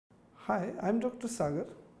Hi, I am Dr. Sagar.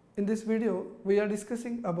 In this video, we are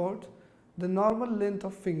discussing about the normal length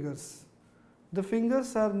of fingers. The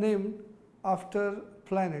fingers are named after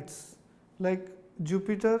planets. Like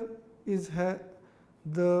Jupiter is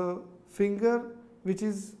the finger which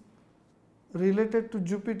is related to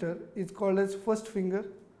Jupiter is called as first finger.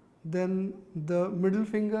 Then the middle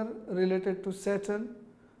finger related to Saturn,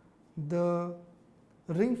 the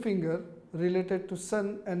ring finger related to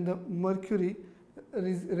Sun, and the Mercury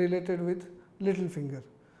is related with little finger.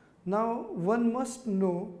 Now one must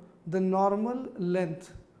know the normal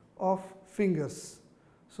length of fingers.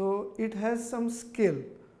 So it has some scale.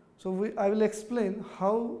 So I will explain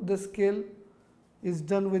how the scale is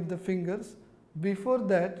done with the fingers. Before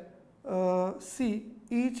that, see,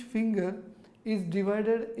 each finger is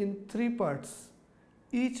divided in 3 parts.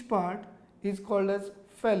 Each part is called as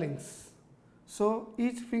phalanx. So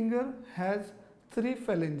each finger has 3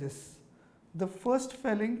 phalanges. The first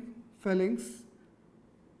phalanx,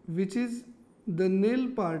 which is the nail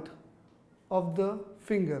part of the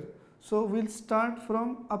finger. So we'll start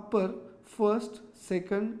from upper, first,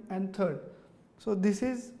 second and third. So this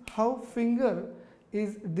is how finger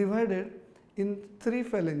is divided in 3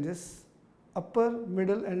 phalanges, upper,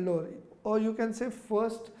 middle and lower, or you can say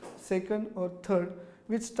first, second or third,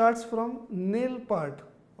 which starts from nail part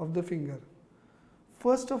of the finger.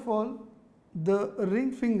 First of all, the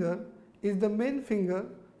ring finger is the main finger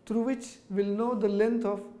through which we'll know the length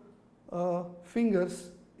of fingers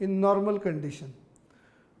in normal condition.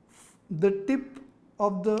 The tip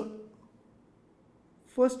of the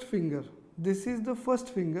first finger, this is the first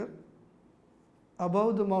finger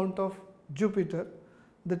above the mount of Jupiter.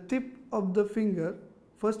 The tip of the finger,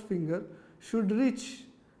 first finger, should reach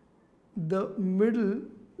the middle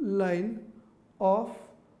line of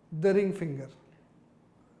the ring finger.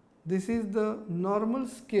 This is the normal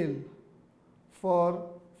scale for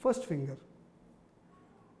first finger.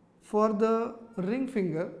 For the ring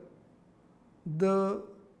finger, the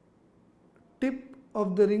tip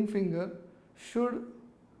of the ring finger should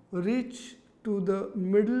reach to the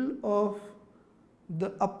middle of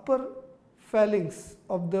the upper phalanx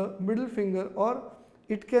of the middle finger, or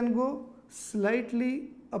it can go slightly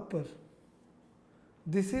upper.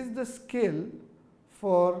 This is the scale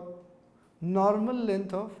for normal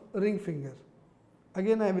length of ring finger.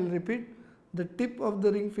 Again I will repeat, the tip of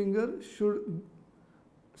the ring finger should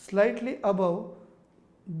slightly above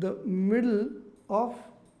the middle of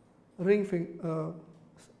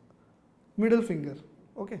middle finger.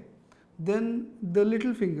 Okay. Then the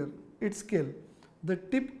little finger, its scale. The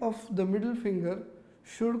tip of the middle finger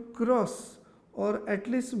should cross or at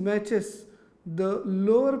least matches the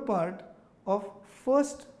lower part of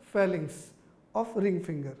first phalanx of ring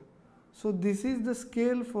finger. So this is the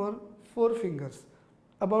scale for 4 fingers.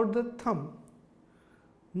 About the thumb,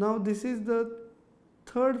 now this is the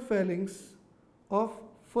third phalanx of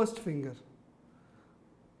first finger.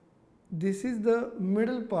 This is the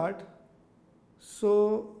middle part.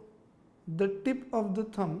 So the tip of the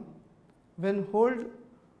thumb, when held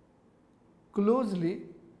closely,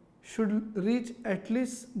 should reach at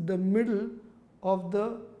least the middle of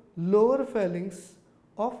the lower phalanx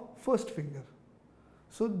of first finger.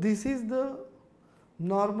 So this is the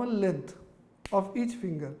normal length of each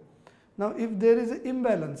finger. Now if there is an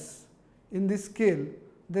imbalance in this scale,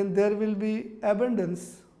 then there will be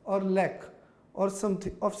abundance or lack or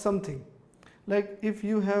something. Like if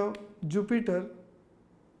you have Jupiter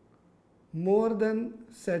more than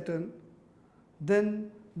Saturn,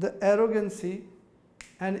 then the arrogancy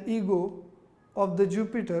and ego of the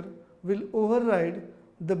Jupiter will override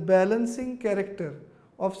the balancing character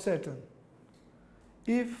of Saturn.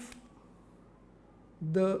 If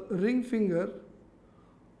the ring finger,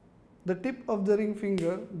 the tip of the ring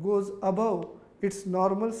finger goes above its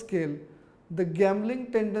normal scale, the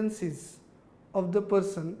gambling tendencies of the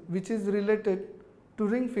person which is related to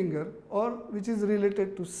ring finger or which is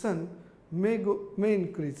related to Sun may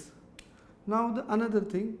increase. Now the another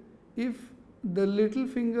thing, if the little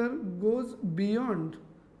finger goes beyond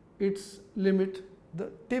its limit, the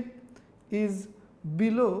tip is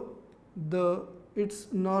below its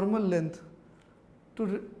normal length,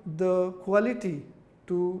 to the quality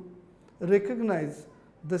to recognize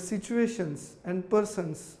the situations and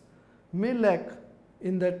persons may lack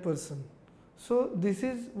in that person. So this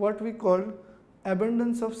is what we call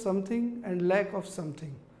abundance of something and lack of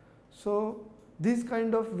something. So these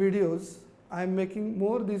kind of videos, I am making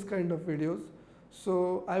more these kind of videos.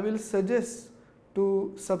 So I will suggest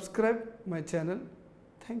to subscribe my channel.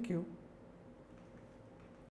 Thank you.